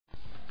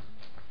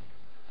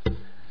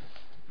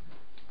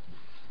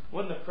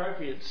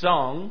appropriate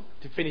song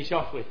to finish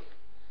off with.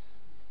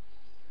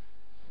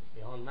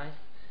 You on, mate?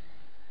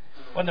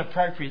 What an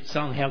appropriate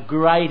song. How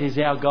great is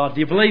our God.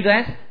 Do you believe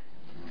that?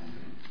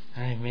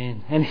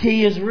 Amen. And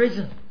He is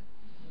risen.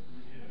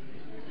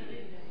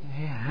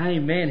 Yeah,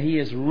 amen. He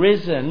is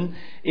risen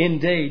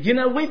indeed. You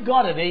know, we've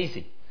got it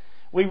easy.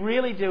 We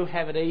really do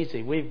have it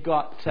easy. We've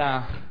got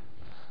this.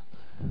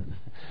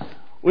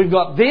 We've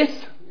got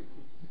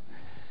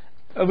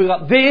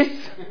this.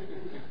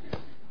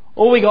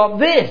 Or we got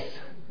this.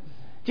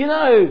 Do you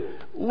know,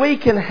 we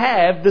can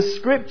have the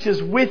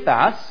Scriptures with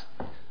us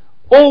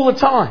all the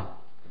time.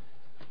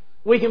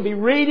 We can be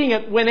reading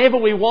it whenever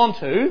we want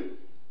to.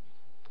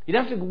 You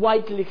don't have to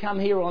wait till you come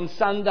here on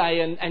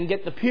Sunday and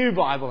get the Pew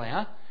Bible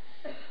out.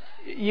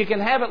 You can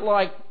have it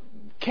like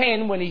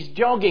Ken when he's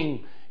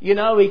jogging. You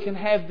know, he can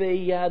have the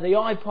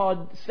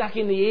iPod stuck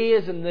in the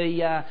ears and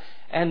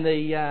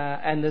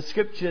the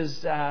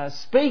Scriptures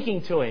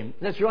speaking to him.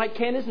 That's right,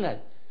 Ken, isn't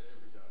it?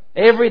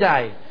 Every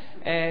day.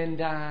 And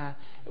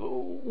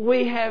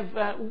we have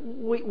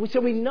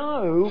so we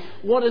know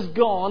what has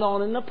gone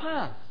on in the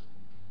past.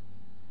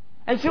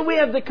 And so we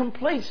have the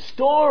complete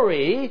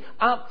story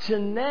up to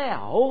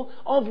now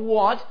of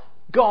what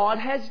God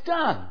has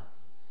done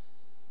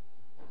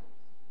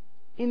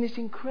in this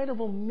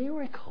incredible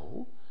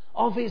miracle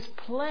of His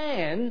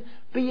plan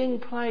being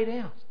played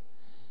out.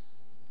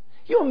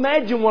 You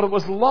imagine what it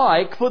was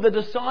like for the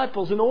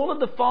disciples and all of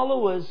the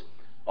followers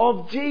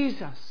of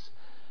Jesus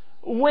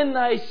when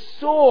they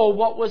saw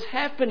what was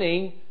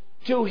happening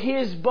to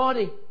His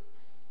body.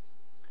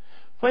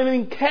 When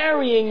Him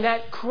carrying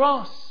that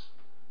cross.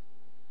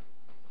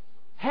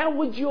 How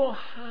would your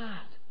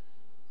heart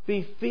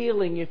be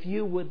feeling if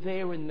you were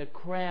there in the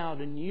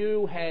crowd and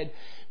you had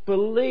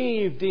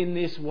believed in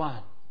this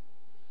one?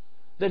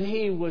 That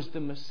He was the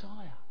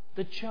Messiah,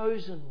 the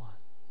chosen one.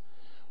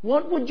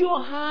 What would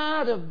your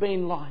heart have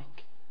been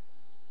like?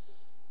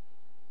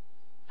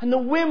 And the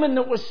women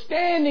that were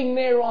standing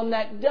there on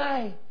that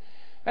day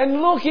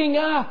and looking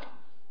up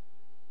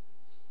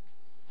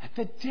at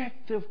the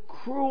depth of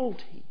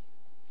cruelty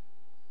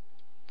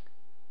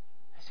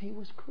as He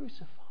was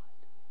crucified.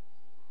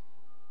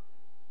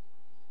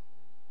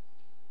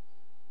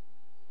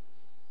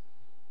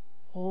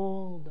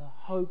 All the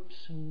hopes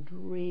and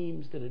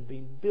dreams that had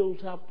been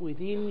built up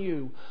within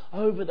you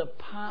over the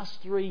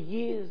past 3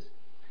 years.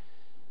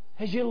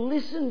 As you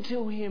listened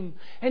to Him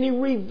and He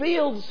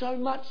revealed so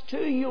much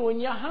to you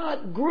and your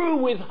heart grew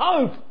with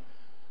hope.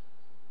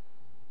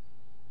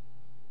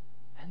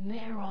 And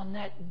there on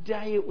that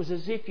day it was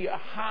as if your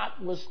heart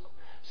was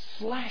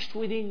slashed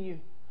within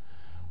you.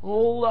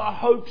 All the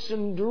hopes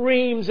and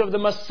dreams of the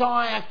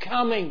Messiah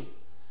coming.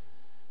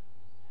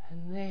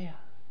 And there,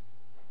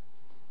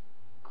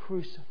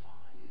 crucified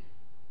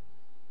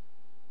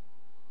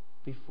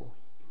before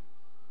you.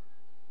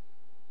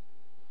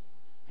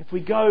 If we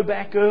go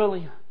back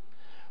earlier,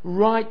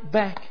 right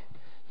back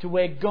to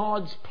where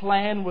God's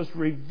plan was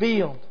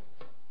revealed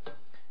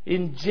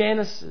in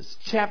Genesis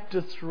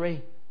chapter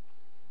 3,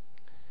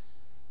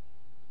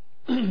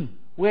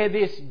 where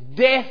this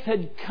death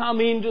had come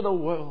into the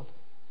world.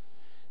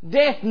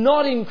 Death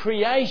not in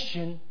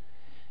creation.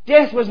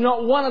 Death was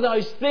not one of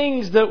those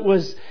things that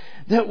was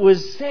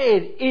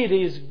said, it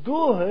is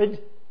good.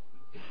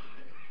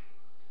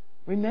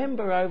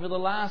 Remember, over the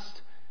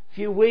last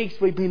few weeks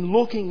we've been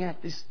looking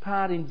at this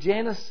part in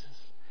Genesis.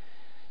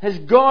 As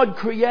God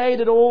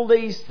created all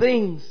these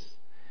things,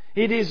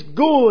 it is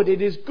good,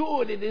 it is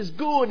good, it is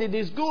good, it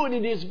is good,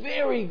 it is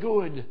very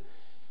good.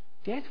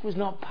 Death was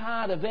not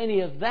part of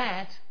any of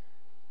that.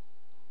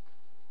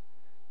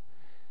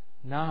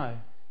 No.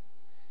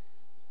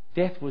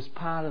 Death was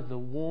part of the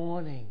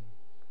warning.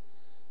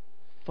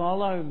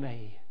 Follow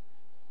me,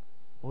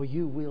 or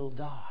you will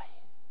die.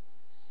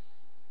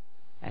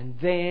 And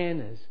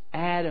then as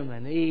Adam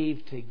and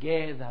Eve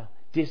together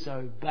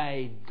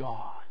disobeyed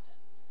God,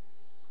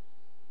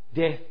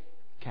 death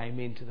came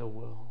into the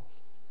world.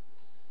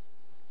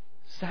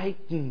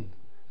 Satan,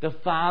 the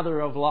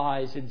father of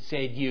lies, had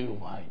said, you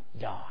won't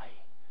die.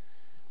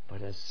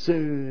 But as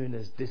soon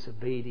as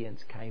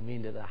disobedience came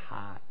into the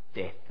heart,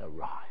 death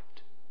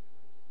arrived.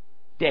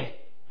 Death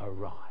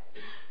arrived.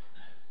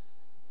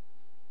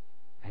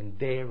 And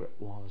there it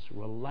was,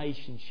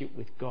 relationship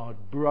with God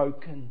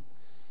broken,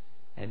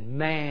 and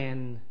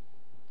man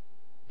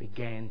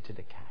began to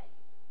decay.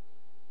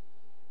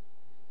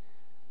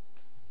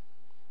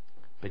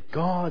 But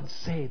God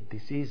said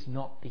this is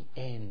not the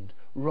end.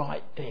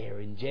 Right there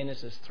in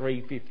Genesis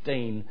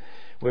 3:15,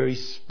 where He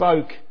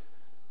spoke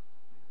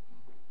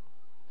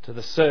to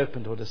the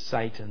serpent, or to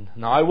Satan,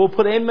 and I will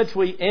put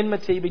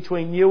enmity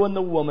between you and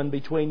the woman,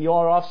 between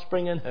your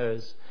offspring and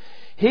hers.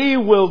 He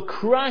will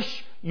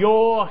crush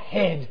your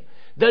head.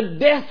 The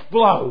death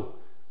blow.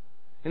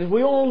 And as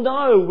we all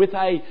know, with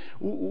a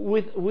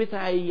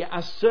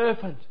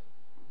serpent,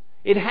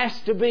 it has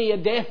to be a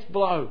death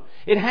blow.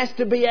 It has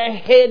to be a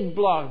head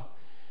blow.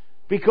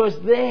 Because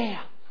there,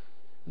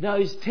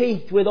 those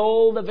teeth with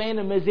all the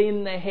venom is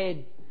in the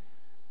head.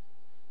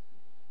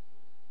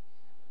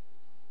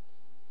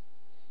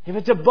 If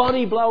it's a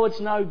body blow,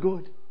 it's no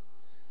good.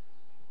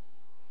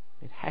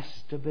 It has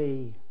to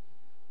be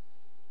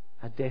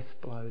a death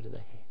blow to the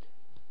head.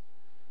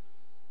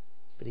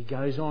 But he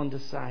goes on to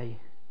say,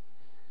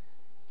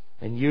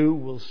 and you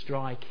will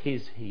strike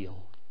his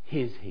heel.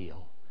 His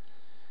heel.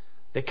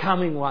 The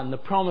coming one, the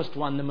promised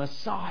one, the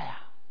Messiah.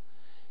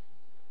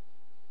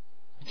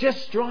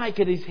 Just strike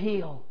at his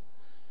heel.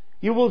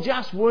 You will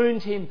just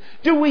wound him.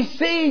 Do we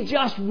see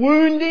just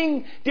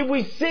wounding? Did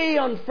we see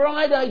on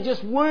Friday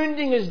just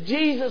wounding as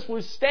Jesus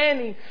was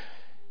standing,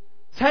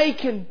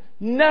 taken,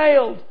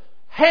 nailed,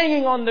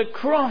 hanging on the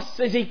cross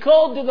as he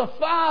called to the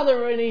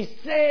Father and he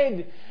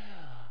said,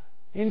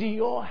 into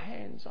your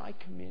hands I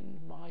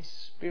commend my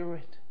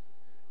spirit.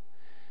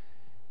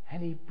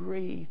 And he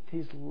breathed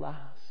his last.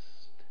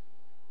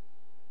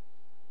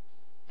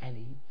 And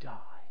he died.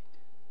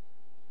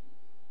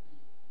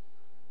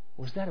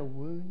 Was that a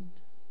wound?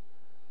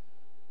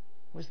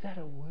 Was that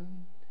a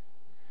wound?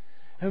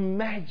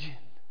 Imagine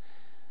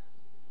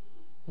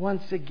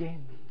once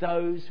again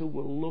those who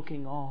were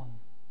looking on.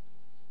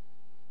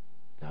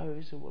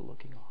 Those who were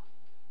looking on.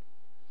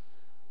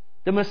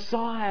 The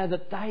Messiah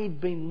that they'd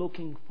been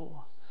looking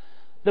for.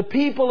 The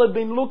people had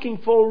been looking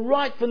for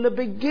right from the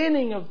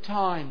beginning of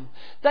time.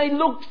 They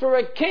looked for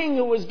a king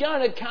who was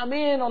going to come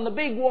in on the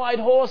big white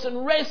horse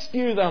and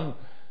rescue them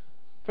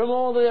from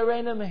all their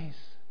enemies.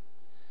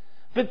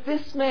 But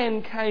this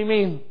man came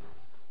in,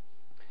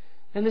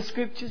 and the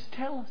scriptures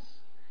tell us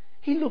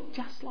he looked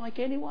just like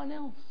anyone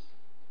else.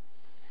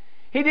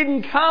 He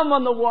didn't come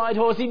on the white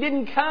horse. He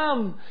didn't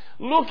come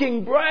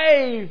looking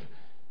brave.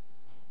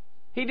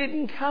 He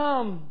didn't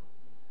come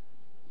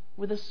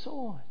with a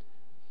sword.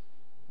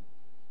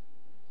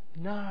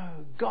 No,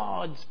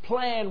 God's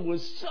plan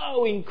was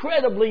so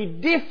incredibly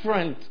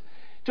different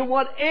to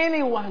what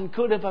anyone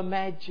could have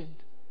imagined.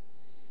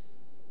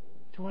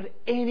 To what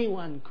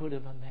anyone could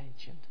have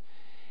imagined.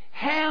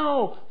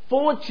 How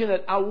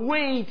fortunate are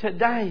we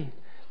today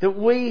that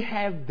we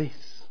have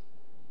this,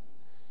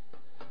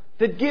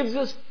 that gives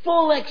us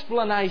full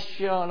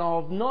explanation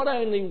of not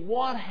only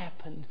what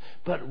happened,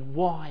 but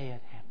why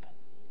it happened.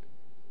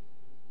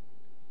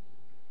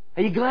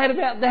 Are you glad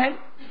about that?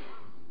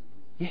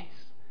 Yes.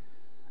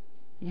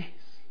 Yes.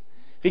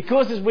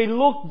 Because as we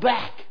look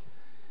back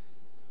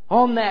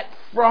on that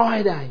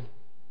Friday,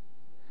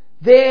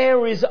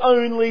 there is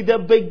only the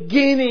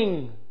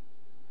beginning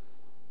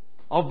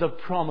of the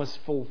promise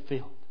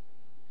fulfilled.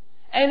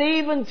 And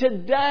even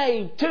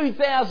today,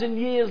 2,000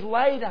 years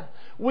later,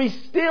 we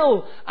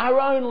still are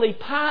only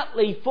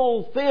partly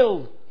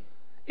fulfilled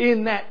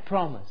in that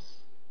promise.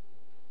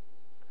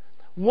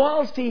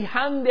 Whilst he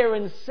hung there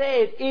and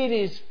said, "It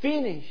is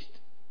finished,"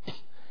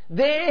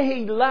 there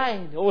he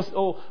lay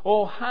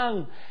or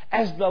hung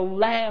as the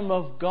Lamb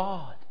of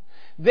God.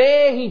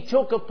 There he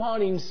took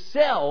upon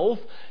himself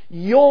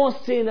your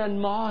sin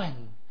and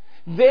mine.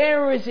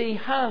 There as he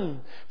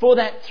hung for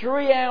that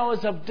 3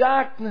 hours of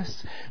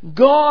darkness,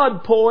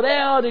 God poured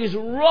out his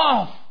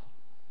wrath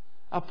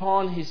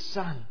upon his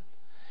Son.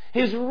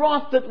 His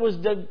wrath that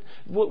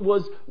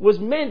was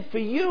meant for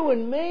you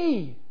and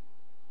me.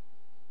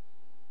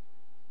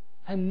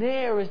 And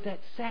there is that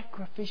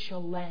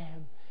sacrificial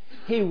lamb.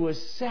 He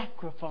was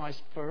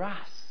sacrificed for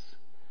us.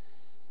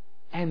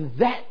 And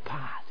that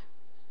part,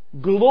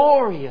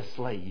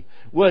 gloriously,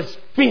 was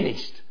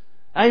finished.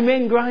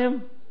 Amen,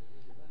 Graham?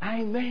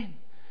 Amen.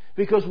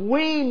 Because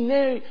we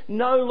no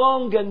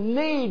longer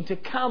need to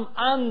come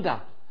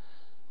under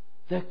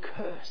the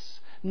curse.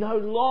 No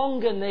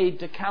longer need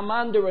to come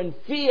under and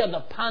fear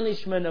the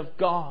punishment of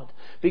God.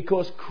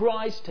 Because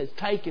Christ has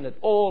taken it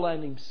all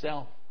on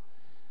himself.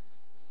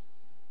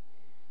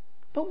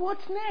 But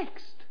what's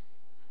next?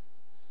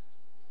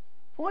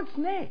 What's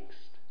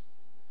next?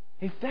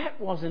 If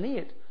that wasn't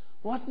it,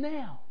 what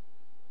now?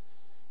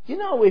 You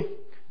know, if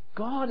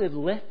God had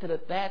left it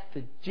at that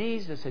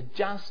Jesus had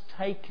just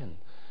taken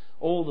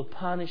all the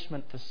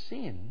punishment for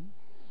sin,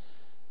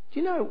 do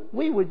you know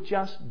we would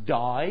just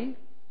die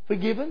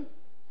forgiven?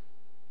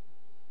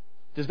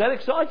 Does that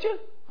excite you?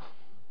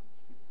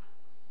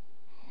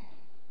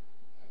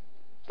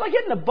 It's like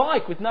getting a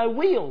bike with no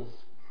wheels.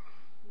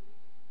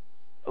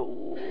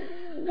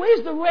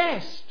 Where's the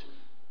rest?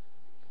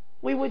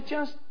 We would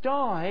just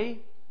die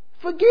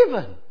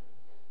forgiven.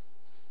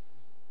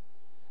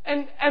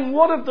 And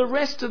what of the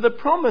rest of the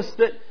promise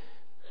that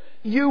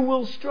you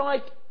will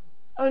strike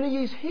only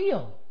his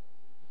heel?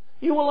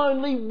 You will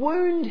only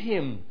wound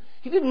him.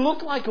 He didn't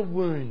look like a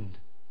wound.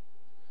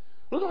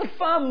 He looked like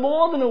far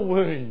more than a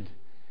wound.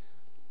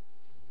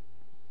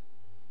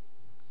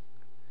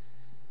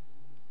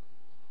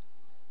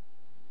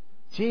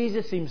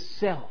 Jesus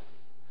himself,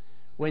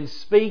 when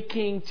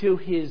speaking to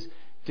his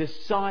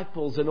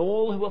disciples and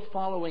all who were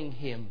following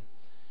him,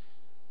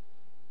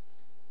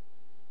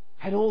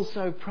 had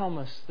also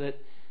promised that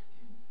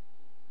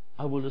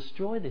I will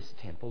destroy this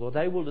temple, or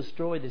they will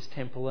destroy this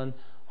temple, and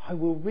I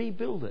will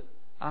rebuild it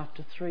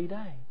after 3 days.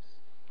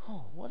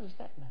 Oh, what does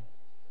that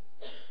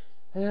mean?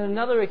 And on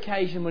another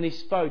occasion when he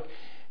spoke,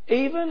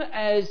 even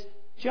as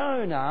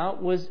Jonah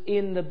was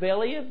in the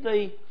belly of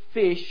the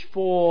fish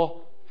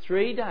for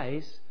 3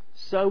 days,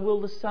 so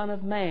will the Son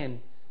of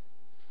Man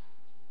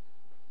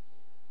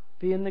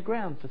be in the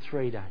ground for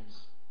 3 days.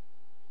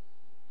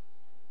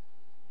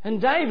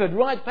 And David,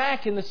 right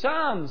back in the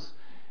Psalms,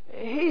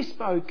 he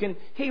spoke and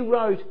he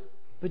wrote,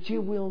 but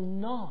you will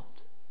not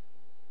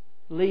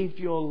leave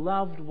your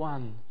loved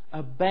one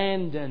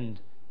abandoned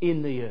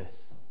in the earth.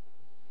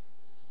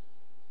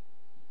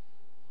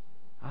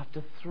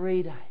 After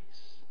 3 days,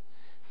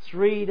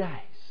 3 days,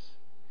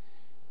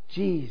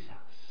 Jesus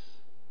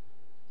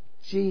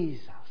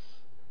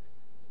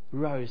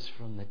rose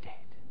from the dead.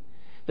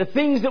 The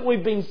things that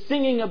we've been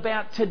singing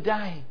about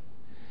today,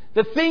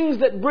 the things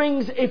that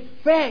brings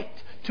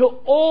effect to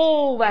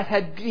all that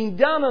had been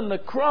done on the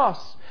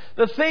cross,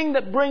 the thing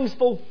that brings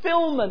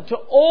fulfillment to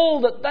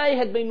all that they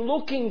had been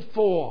looking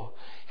for,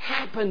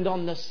 happened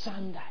on the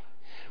Sunday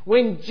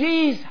when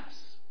Jesus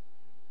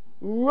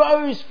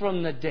rose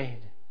from the dead.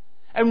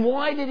 And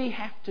why did He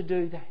have to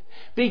do that?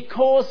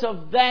 Because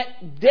of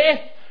that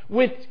death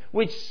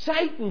which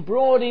Satan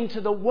brought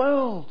into the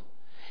world.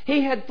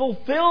 He had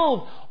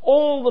fulfilled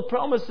all the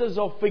promises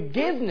of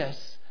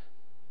forgiveness,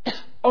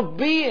 of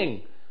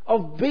being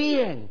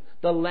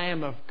the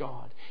Lamb of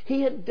God.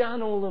 He had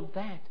done all of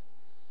that.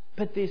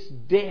 But this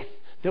death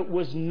that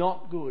was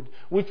not good,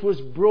 which was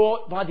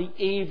brought by the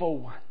evil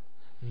one,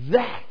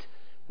 that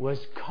was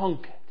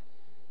conquered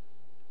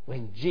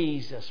when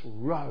Jesus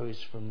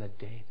rose from the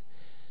dead.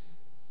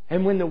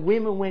 And when the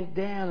women went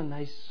down and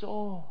they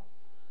saw,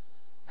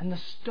 and the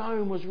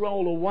stone was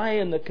rolled away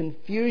and the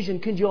confusion,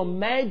 could you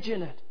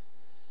imagine it?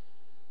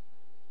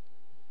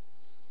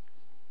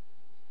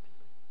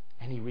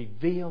 And He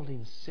revealed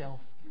Himself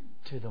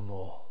to them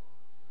all.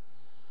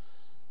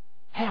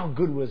 How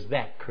good was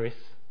that, Chris?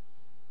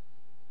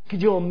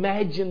 Could you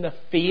imagine the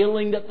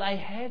feeling that they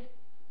had?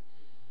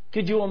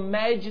 Could you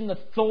imagine the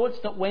thoughts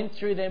that went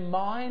through their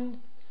mind?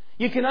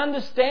 You can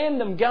understand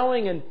them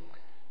going and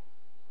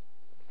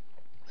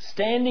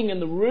standing in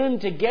the room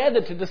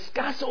together to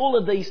discuss all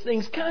of these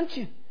things, can't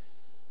you?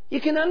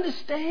 You can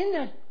understand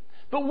it.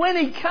 But when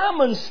He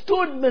come and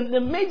stood in the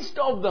midst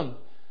of them,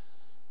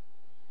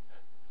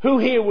 who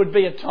here would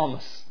be a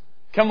Thomas?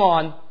 Come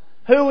on.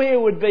 Who here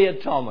would be a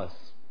Thomas?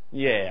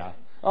 Yeah,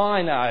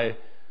 I know.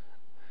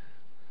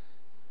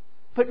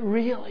 But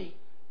really,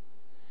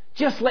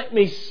 just let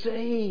me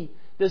see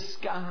the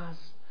scars.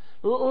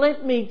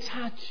 Let me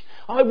touch.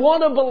 I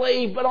want to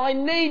believe, but I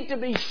need to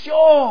be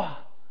sure.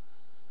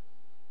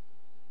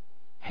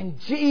 And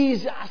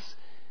Jesus,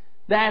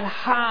 that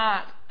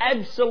heart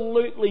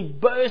absolutely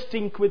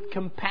bursting with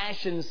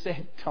compassion,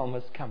 said,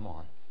 Thomas, come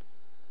on.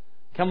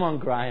 Come on,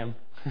 Graham.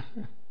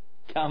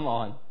 Come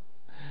on.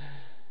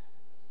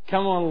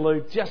 Come on,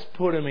 Luke. Just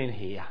put him in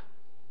here.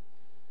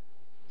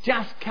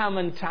 Just come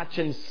and touch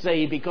and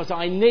see, because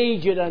I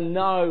need you to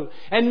know.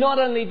 And not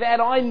only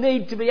that, I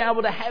need to be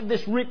able to have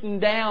this written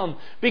down,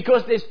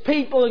 because there's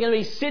people who are going to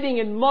be sitting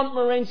in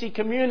Montmorency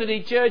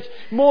Community Church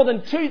more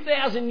than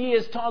 2,000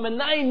 years' time,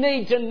 and they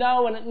need to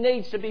know, and it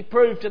needs to be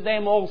proved to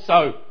them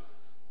also.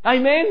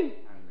 Amen?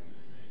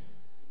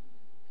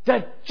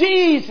 That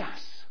Jesus,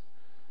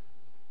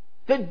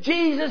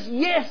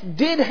 yes,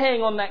 did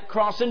hang on that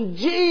cross, and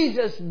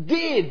Jesus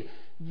did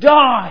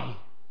die.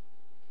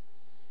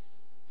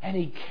 And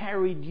He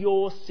carried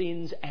your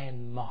sins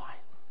and mine.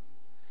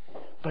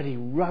 But He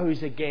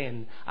rose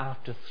again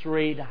after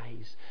 3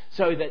 days,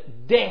 so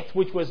that death,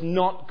 which was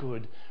not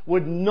good,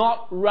 would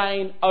not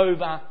reign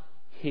over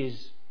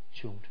His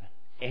children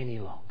any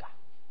longer.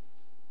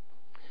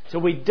 So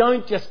we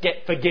don't just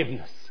get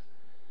forgiveness.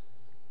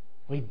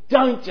 We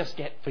don't just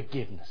get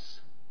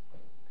forgiveness,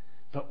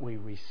 but we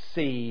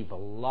receive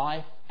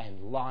life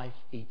and life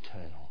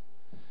eternal.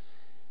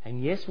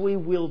 And yes, we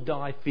will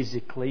die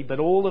physically, but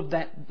all of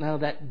that now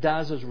that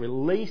does is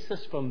release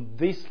us from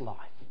this life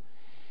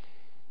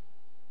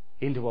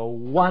into a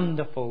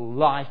wonderful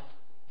life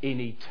in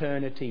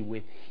eternity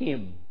with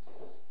Him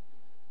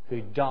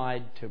who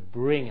died to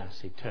bring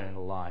us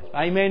eternal life.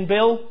 Amen,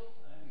 Bill? Amen.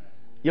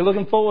 You're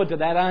looking forward to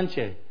that, aren't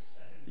you?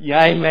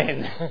 Yeah,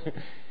 amen.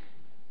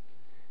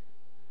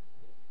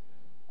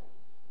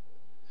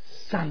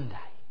 Sunday.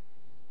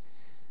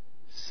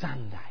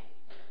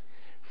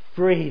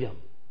 Freedom.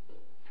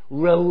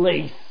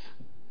 Release,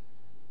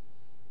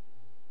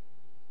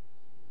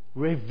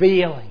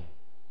 revealing,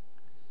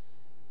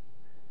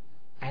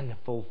 and the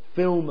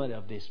fulfillment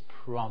of this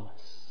promise.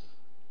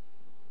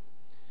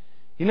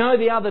 You know,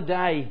 the other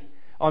day,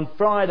 on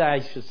Friday I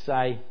should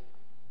say,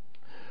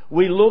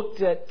 we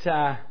looked at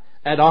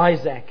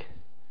Isaac.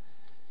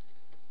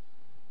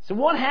 So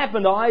what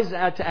happened to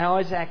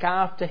Isaac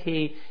after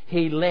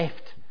he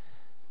left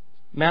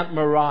Mount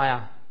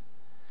Moriah?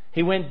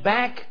 He went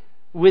back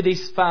with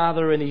his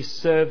father and his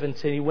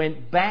servants, and he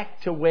went back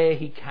to where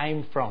he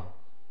came from.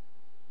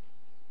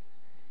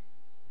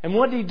 And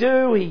what did he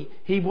do?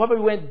 He probably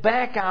went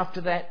back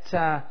after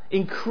that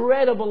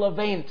incredible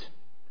event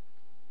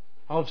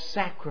of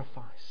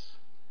sacrifice.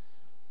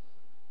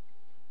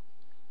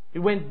 He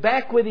went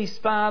back with his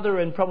father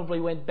and probably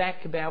went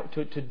back about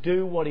to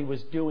do what he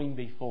was doing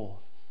before.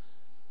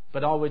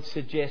 but I would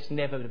suggest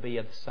never to be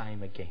the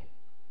same again.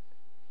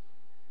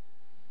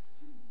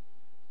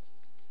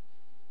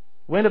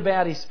 Went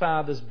about his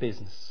father's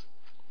business.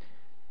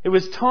 It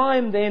was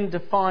time then to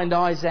find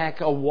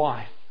Isaac a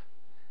wife.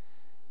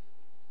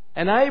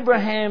 And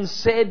Abraham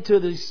said to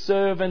the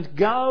servant,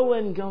 "Go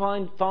and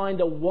find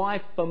a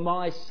wife for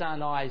my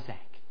son Isaac.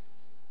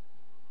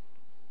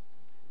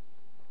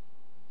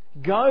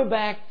 Go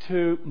back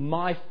to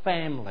my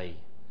family.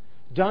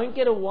 Don't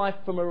get a wife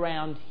from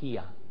around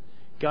here.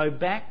 Go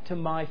back to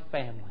my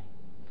family.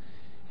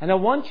 And I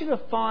want you to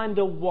find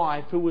a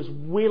wife who is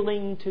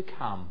willing to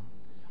come.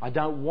 I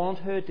don't want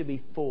her to be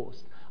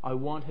forced. I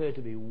want her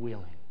to be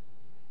willing.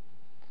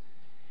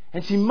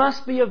 And she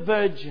must be a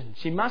virgin.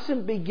 She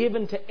mustn't be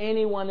given to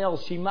anyone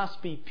else. She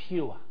must be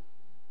pure."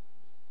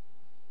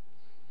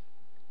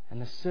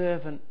 And the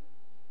servant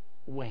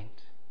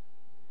went.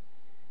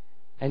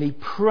 And he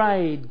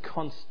prayed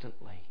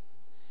constantly.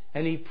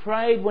 And he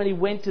prayed when he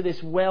went to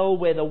this well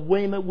where the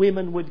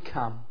women would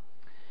come.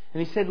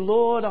 And he said,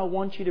 "Lord, I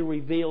want you to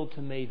reveal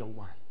to me the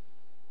one."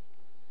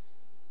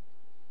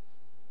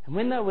 And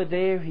when they were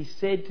there, he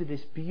said to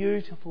this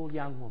beautiful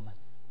young woman,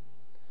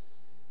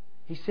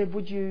 he said,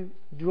 "Would you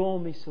draw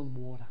me some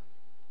water?"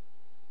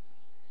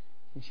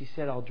 And she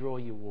said, "I'll draw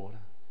you water.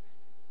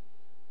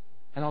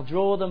 And I'll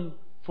draw them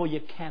for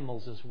your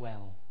camels as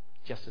well,"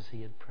 just as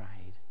he had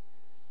prayed.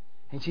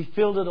 And she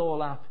filled it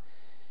all up.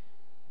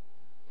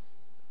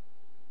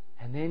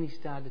 And then he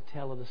started to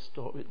tell her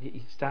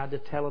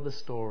the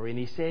story. And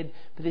he said,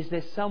 "But is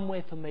there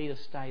somewhere for me to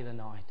stay the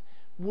night?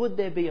 Would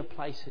there be a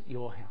place at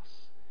your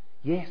house?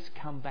 Yes,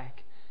 come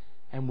back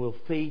and we'll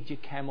feed your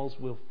camels,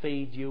 we'll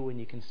feed you, and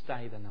you can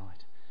stay the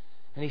night."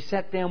 And he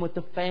sat down with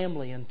the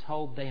family and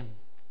told them.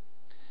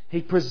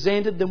 He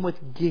presented them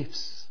with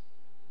gifts.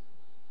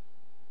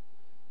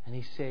 And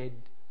he said,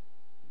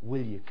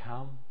 "Will you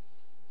come?"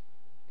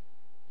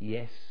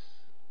 "Yes,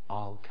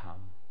 I'll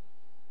come."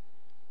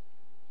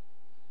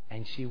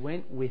 And she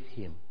went with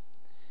him.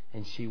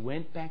 And she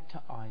went back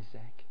to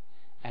Isaac.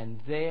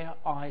 And there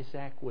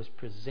Isaac was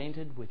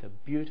presented with a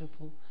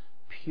beautiful,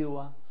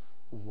 pure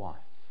wife.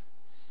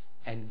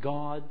 And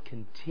God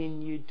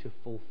continued to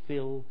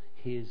fulfill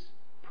his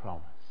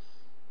promise.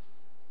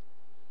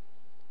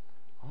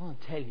 I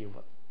want to tell you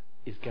what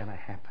is going to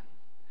happen.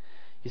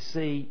 You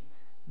see,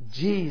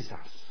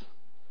 Jesus,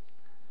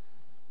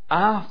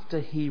 after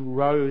he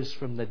rose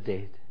from the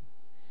dead,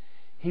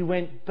 he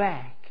went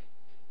back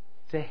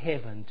to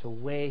heaven, to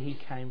where he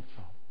came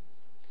from.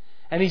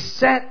 And he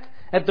sat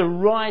at the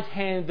right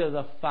hand of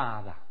the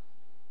Father.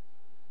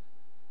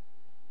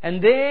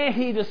 And there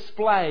he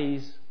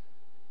displays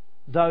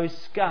those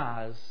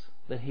scars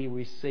that he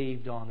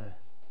received on earth.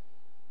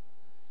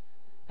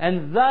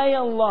 And they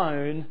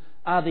alone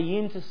are the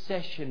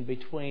intercession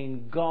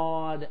between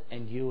God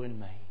and you and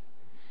me.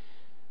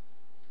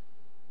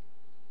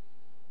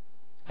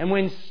 And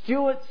when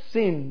Stuart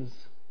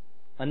sins,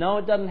 I know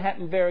it doesn't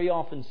happen very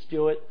often,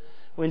 Stuart.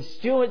 When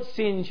Stuart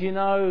sins, you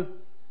know,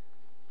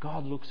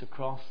 God looks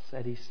across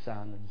at his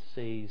son and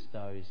sees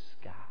those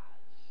scars.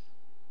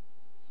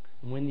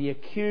 And when the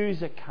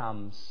accuser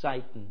comes,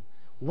 Satan,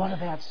 what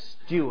about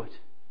Stuart?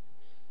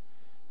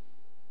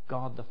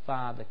 God the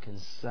Father can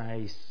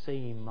say,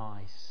 "See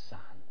my son.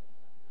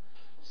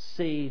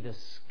 See the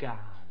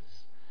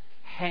scars.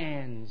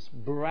 Hands,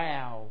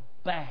 brow,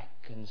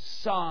 back and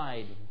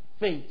side and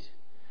feet.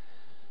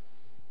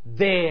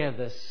 They're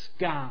the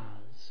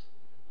scars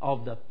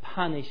of the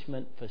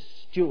punishment for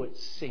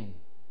Stuart's sin.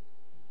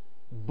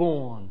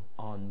 Born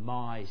on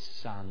my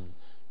son.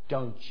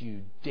 Don't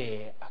you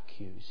dare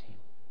accuse him."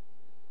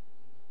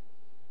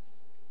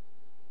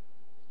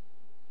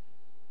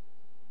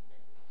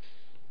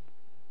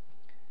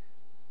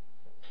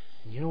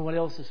 And you know what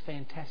else is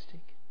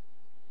fantastic?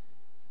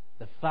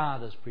 The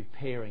Father's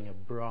preparing a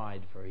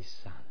bride for his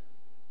son.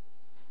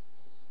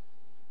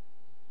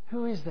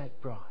 Who is that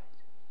bride?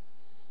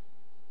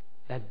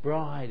 That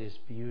bride is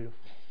beautiful.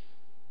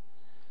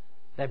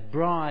 That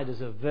bride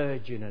is a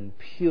virgin and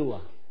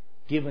pure,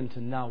 given to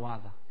no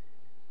other.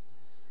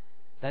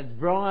 That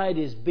bride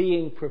is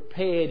being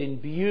prepared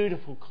in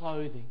beautiful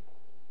clothing.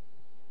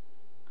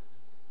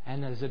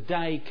 And there's a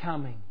day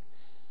coming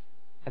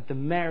at the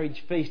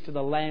marriage feast of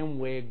the Lamb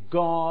where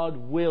God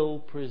will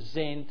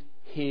present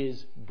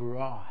his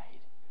bride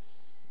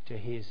to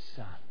his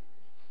son.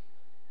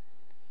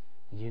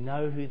 And you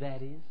know who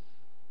that is?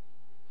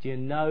 Do you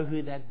know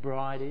who that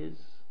bride is?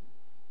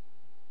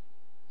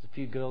 There's a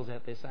few girls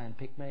out there saying,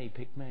 "Pick me,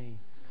 pick me."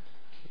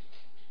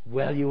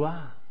 Well, you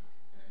are.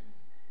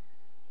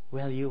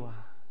 Well, you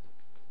are.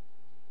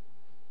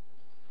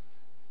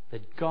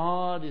 That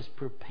God is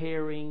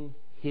preparing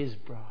his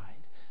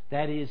bride.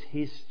 That is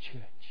his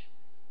church.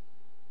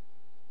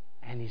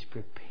 And he's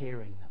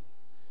preparing them,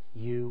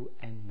 you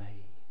and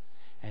me.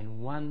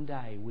 And one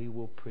day we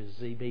will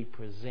be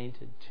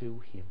presented to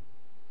him.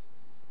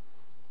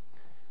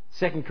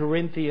 2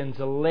 Corinthians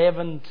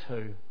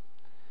 11:2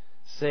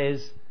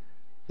 says,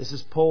 this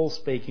is Paul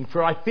speaking,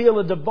 "For I feel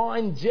a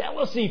divine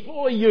jealousy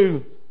for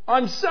you,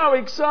 I'm so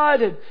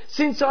excited.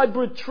 Since I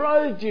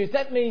betrothed you,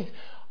 that means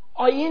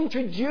I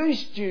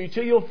introduced you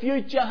to your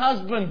future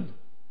husband,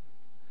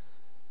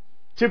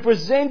 to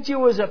present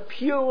you as a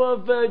pure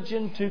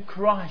virgin to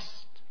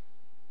Christ.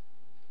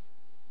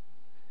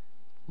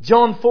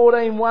 John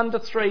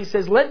 14:1-3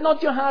 says, "Let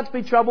not your hearts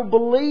be troubled.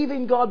 Believe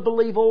in God,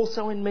 believe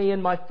also in me.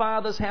 In my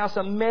Father's house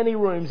are many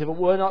rooms. If it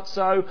were not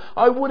so,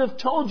 I would have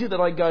told you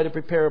that I go to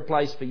prepare a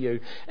place for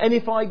you. And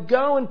if I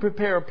go and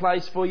prepare a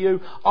place for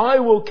you, I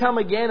will come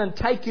again and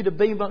take you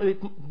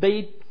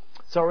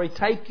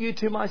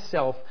to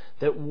myself,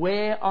 that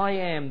where I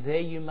am, there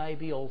you may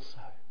be also."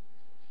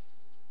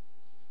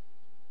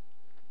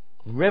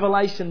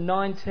 Revelation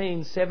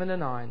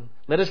 19:7-9.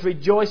 "Let us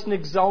rejoice and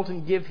exult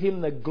and give him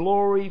the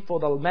glory, for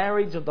the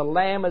marriage of the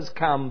Lamb has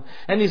come,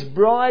 and his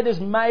bride has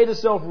made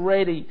herself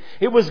ready.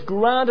 It was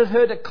granted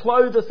her to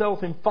clothe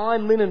herself in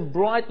fine linen,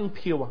 bright and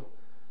pure.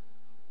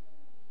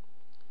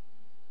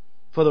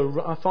 For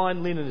the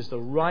fine linen is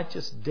the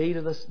righteous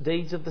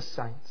deeds of the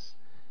saints.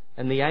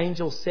 And the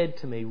angel said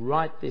to me,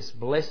 Write this,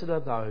 blessed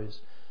are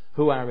those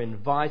who are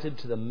invited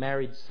to the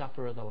marriage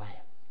supper of the Lamb."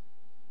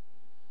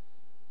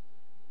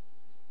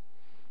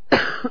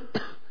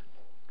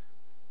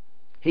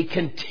 He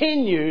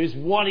continues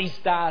what he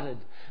started.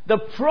 The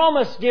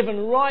promise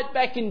given right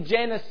back in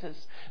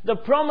Genesis, the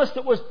promise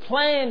that was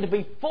planned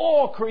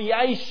before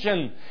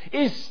creation,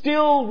 is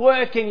still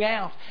working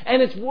out.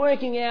 And it's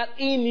working out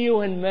in you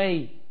and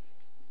me.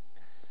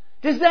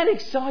 Does that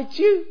excite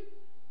you?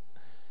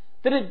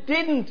 That it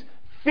didn't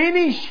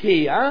finish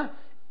here,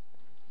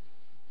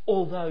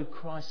 although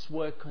Christ's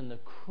work on the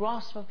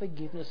cross for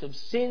forgiveness of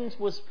sins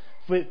was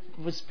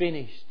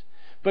finished.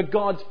 But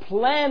God's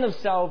plan of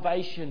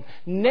salvation,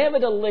 never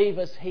to leave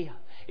us here,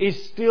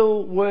 is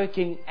still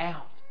working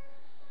out.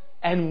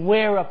 And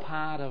we're a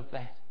part of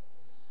that.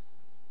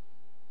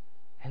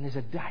 And there's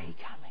a day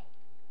coming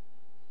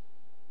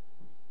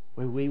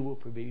where we will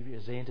be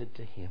presented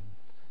to Him.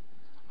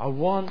 I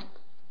want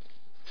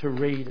to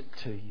read it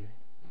to you.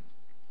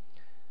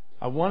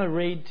 I want to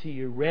read to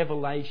you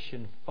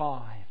Revelation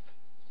 5.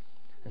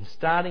 And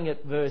starting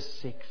at verse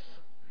 6.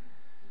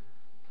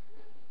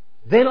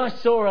 "Then I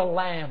saw a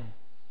lamb,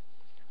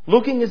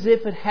 looking as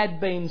if it had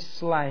been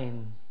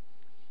slain,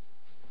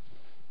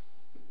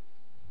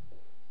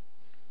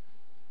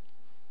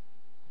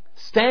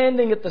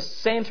 standing at the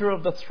centre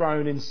of the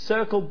throne,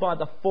 encircled by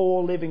the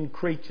 4 living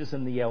creatures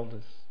and the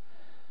elders.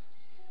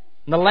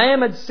 And the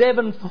Lamb had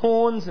 7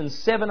 horns and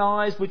 7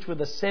 eyes, which were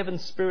the 7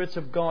 spirits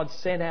of God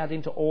sent out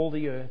into all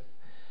the earth.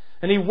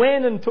 And he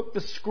went and took the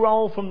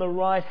scroll from the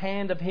right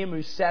hand of him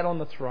who sat on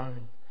the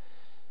throne.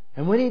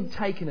 And when he'd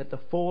taken it, the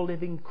 4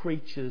 living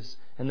creatures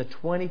and the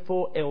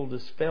 24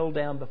 elders fell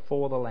down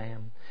before the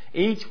Lamb.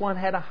 Each one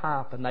had a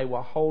harp, and they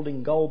were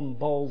holding golden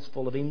bowls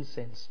full of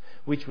incense,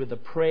 which were the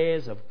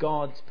prayers of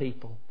God's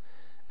people.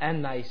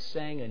 And they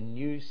sang a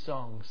new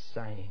song,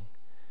 saying,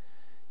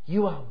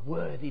 You are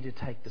worthy to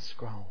take the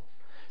scroll,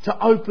 to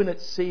open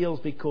its seals,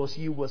 because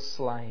you were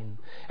slain.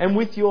 And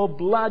with your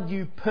blood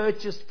you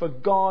purchased for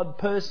God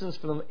persons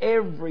from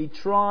every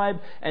tribe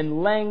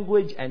and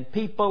language and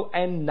people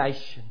and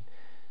nation.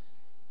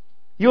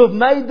 You have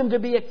made them to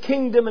be a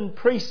kingdom and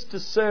priests to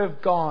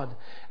serve God,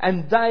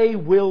 and they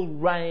will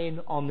reign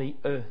on the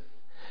earth.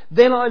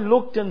 Then I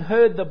looked and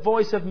heard the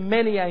voice of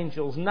many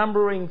angels,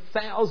 numbering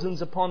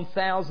thousands upon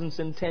thousands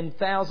and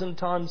 10,000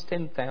 times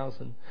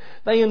 10,000.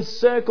 They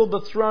encircled the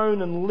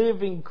throne and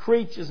living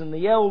creatures and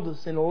the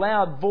elders. In a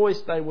loud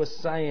voice they were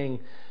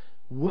saying,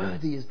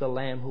 Worthy is the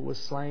Lamb who was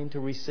slain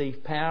to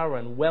receive power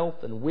and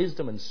wealth and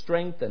wisdom and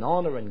strength and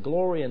honour and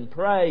glory and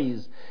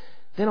praise.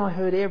 Then I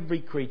heard every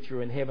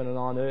creature in heaven and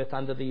on earth,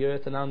 under the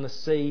earth and on the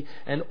sea,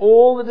 and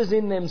all that is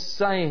in them,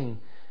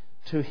 saying,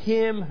 To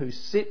him who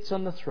sits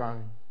on the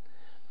throne,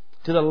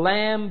 to the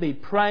Lamb be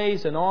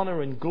praise and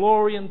honour and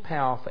glory and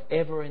power for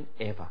ever and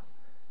ever.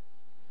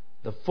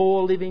 The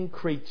 4 living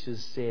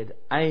creatures said,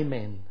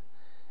 Amen.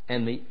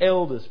 And the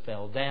elders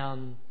fell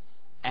down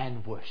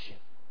and worshipped.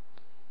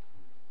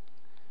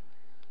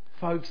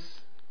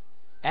 Folks,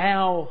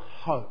 our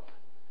hope,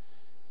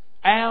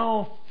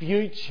 our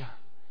future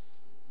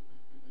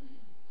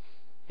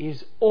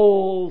is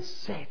all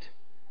set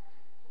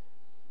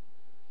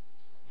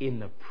in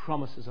the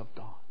promises of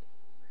God.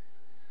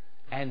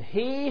 And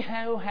He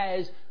who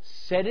has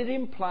set it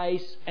in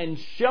place and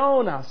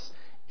shown us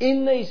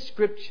in these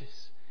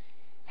scriptures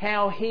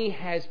how He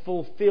has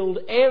fulfilled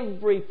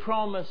every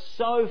promise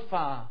so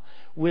far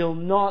will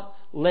not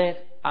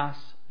let us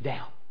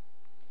down.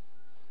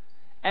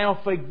 Our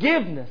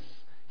forgiveness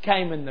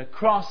came in the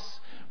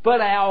cross,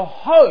 but our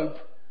hope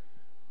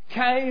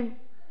came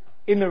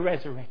in the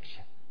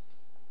resurrection.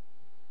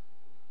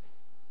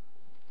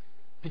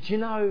 But you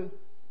know,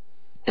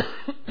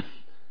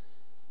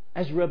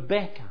 as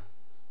Rebecca,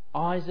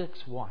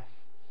 Isaac's wife,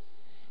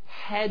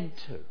 had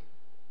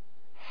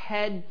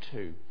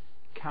to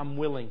come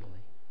willingly,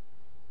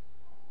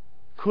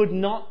 could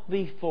not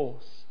be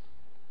forced.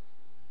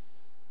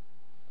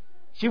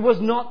 She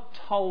was not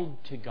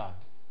told to go,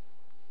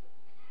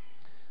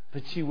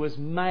 but she was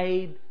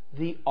made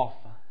the offer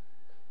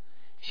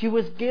She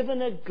was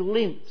given a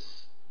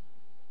glimpse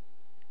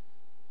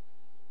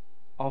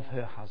of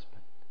her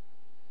husband.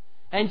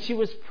 And she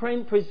was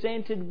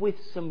presented with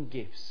some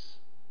gifts.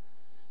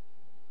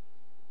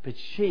 But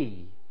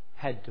she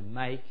had to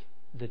make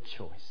the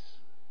choice.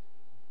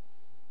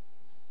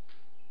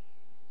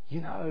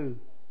 You know,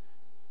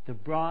 the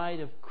bride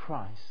of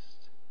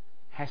Christ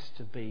has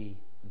to be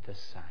the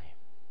same.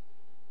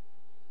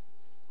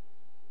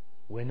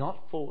 We're not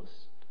forced.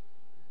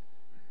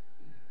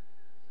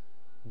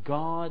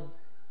 God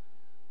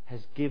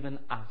has given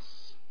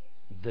us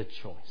the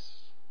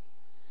choice.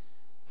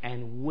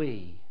 And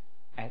we,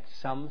 at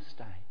some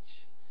stage,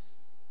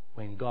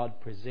 when God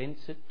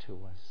presents it to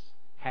us,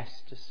 has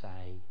to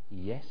say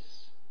yes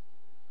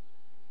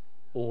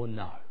or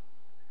no.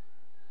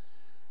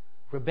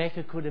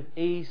 Rebecca could have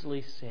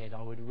easily said,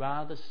 I would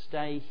rather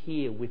stay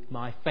here with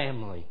my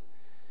family.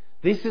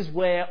 This is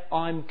where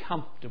I'm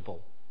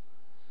comfortable.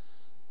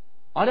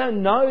 I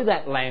don't know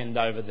that land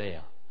over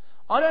there.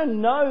 I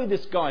don't know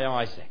this guy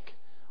Isaac.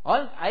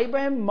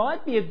 Abraham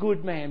might be a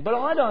good man, but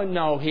I don't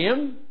know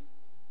him.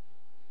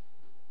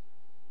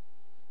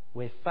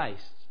 We're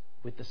faced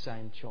with the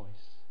same choice.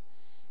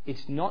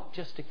 It's not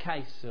just a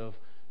case of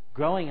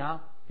growing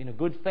up in a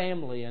good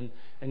family and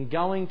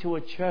going to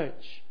a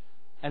church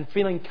and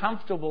feeling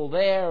comfortable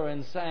there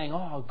and saying,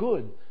 oh,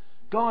 good,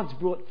 God's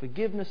brought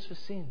forgiveness for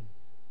sin.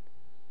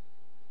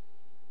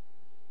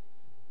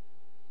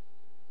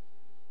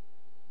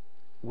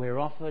 We're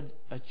offered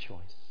a choice.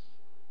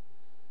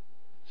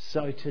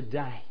 So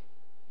today,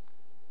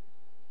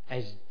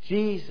 as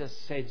Jesus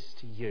says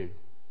to you,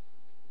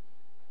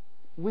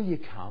 will you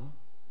come?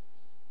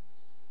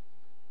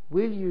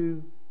 Will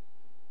you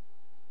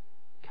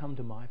come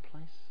to my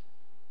place?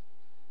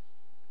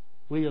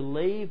 Will you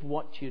leave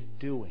what you're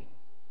doing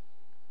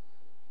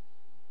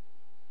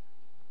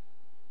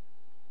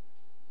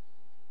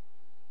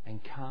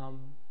and come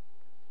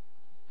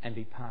and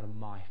be part of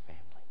my family?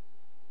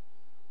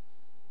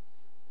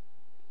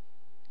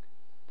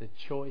 The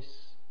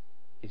choice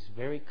is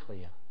very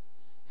clear,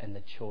 and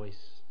the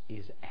choice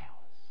is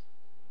ours.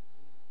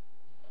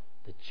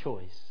 The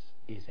choice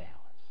is ours.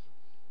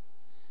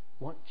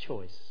 What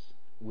choice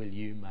will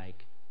you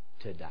make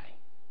today?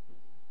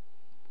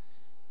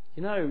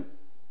 You know,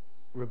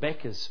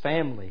 Rebecca's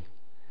family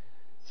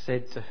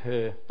said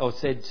to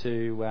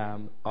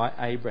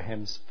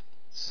Abraham's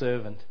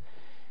servant,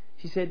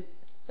 they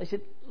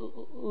said,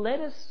 let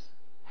us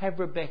have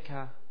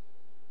Rebecca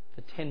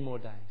for 10 more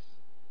days.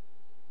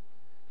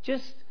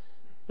 Just,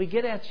 we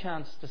get our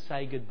chance to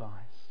say goodbyes.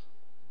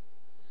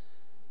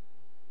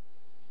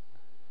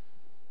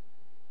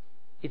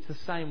 It's the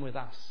same with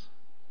us.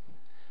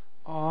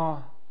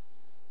 Oh,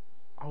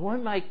 I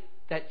won't make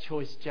that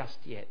choice just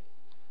yet.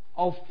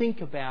 I'll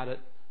think about it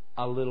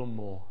a little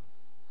more.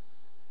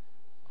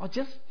 Oh,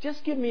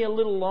 just give me a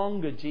little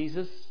longer,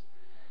 Jesus.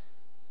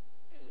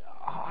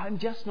 I'm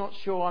just not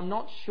sure. I'm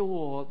not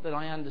sure that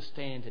I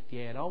understand it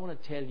yet. I want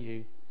to tell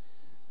you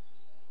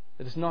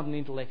that it's not an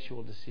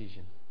intellectual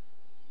decision.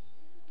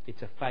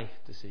 It's a faith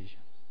decision.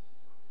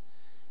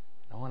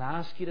 I want to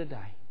ask you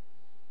today,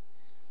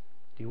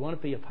 do you want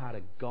to be a part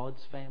of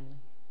God's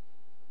family?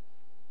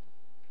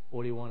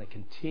 Or do you want to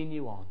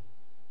continue on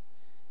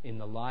in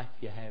the life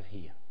you have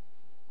here?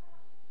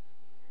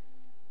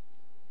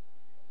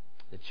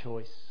 The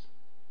choice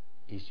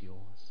is yours.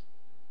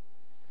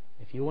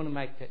 If you want to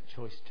make that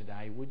choice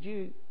today, would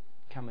you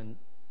come and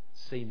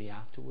see me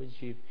afterwards?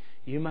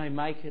 You may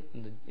make it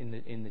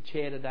in the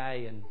chair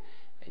today,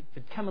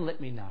 but come and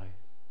let me know.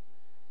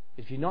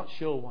 If you're not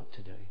sure what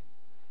to do,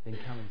 then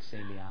come and see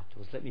me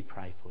afterwards. Let me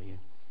pray for you.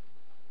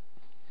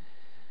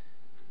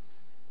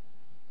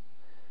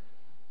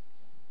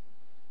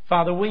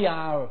 Father, we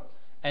are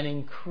an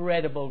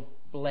incredible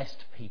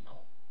blessed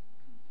people.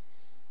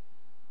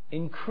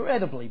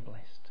 Incredibly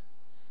blessed.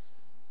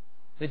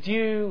 That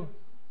you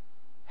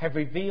have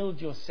revealed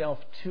yourself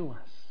to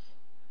us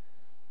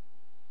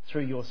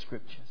through your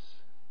scriptures.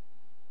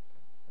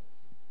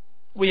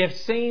 We have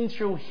seen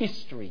through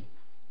history,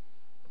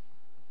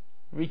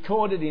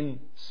 recorded in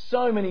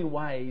so many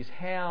ways,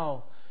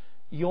 how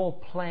your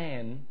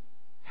plan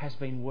has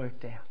been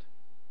worked out.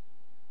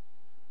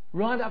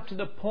 Right up to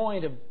the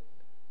point of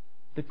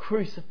the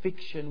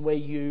crucifixion, where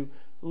you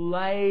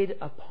laid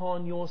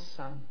upon your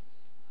Son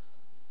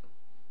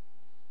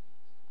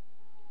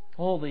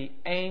all the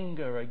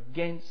anger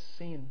against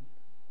sin,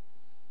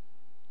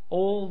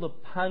 all the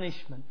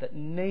punishment that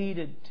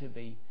needed to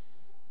be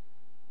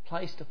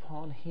placed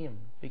upon Him,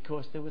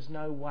 because there was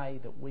no way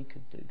that we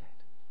could do that.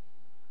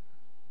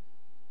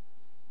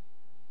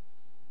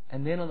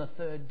 And then on the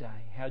third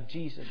day, how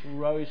Jesus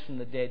rose from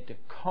the dead to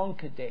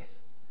conquer death,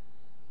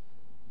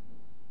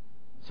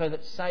 so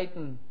that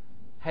Satan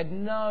had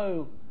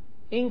no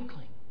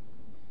inkling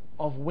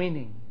of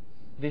winning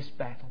this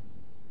battle.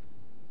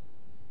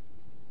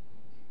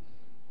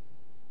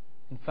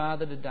 And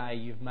Father, today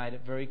you've made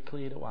it very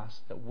clear to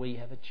us that we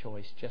have a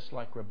choice, just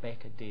like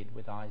Rebecca did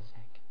with Isaac.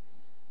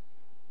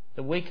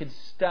 That we could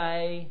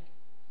stay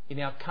in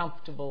our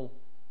comfortable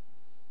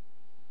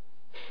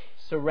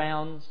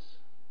surrounds,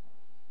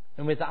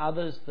 and with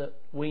others that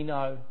we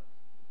know,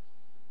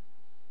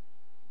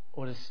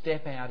 or to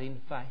step out in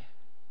faith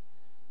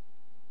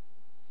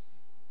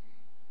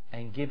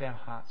and give our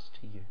hearts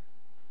to you.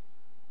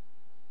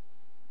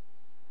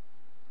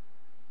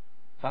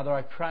 Father,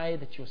 I pray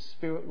that your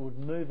Spirit would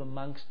move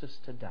amongst us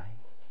today.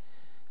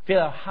 Fill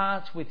our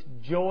hearts with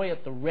joy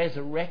at the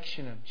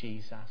resurrection of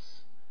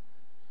Jesus.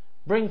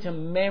 Bring to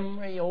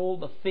memory all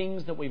the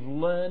things that we've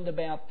learned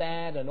about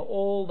that and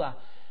all the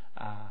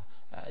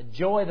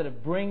joy that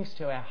it brings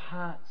to our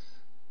hearts.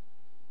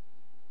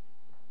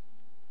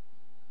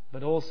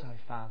 But also,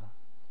 Father,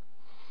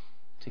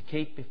 to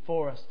keep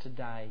before us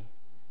today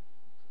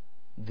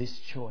this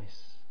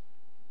choice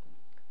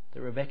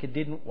that Rebecca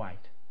didn't wait.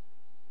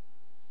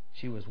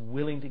 She was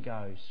willing to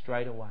go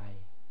straight away.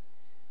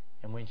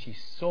 And when she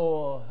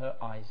saw her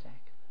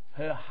Isaac,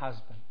 her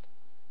husband,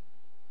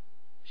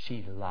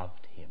 she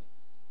loved him.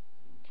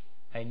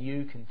 And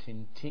you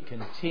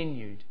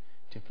continued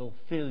to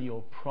fulfill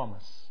your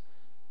promise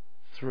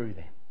through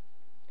them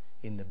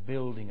in the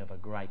building of a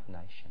great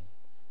nation.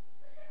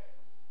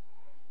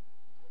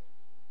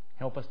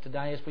 Help us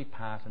today as we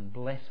part and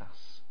bless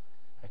us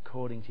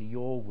according to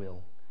your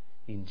will.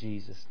 In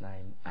Jesus'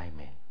 name,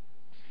 amen.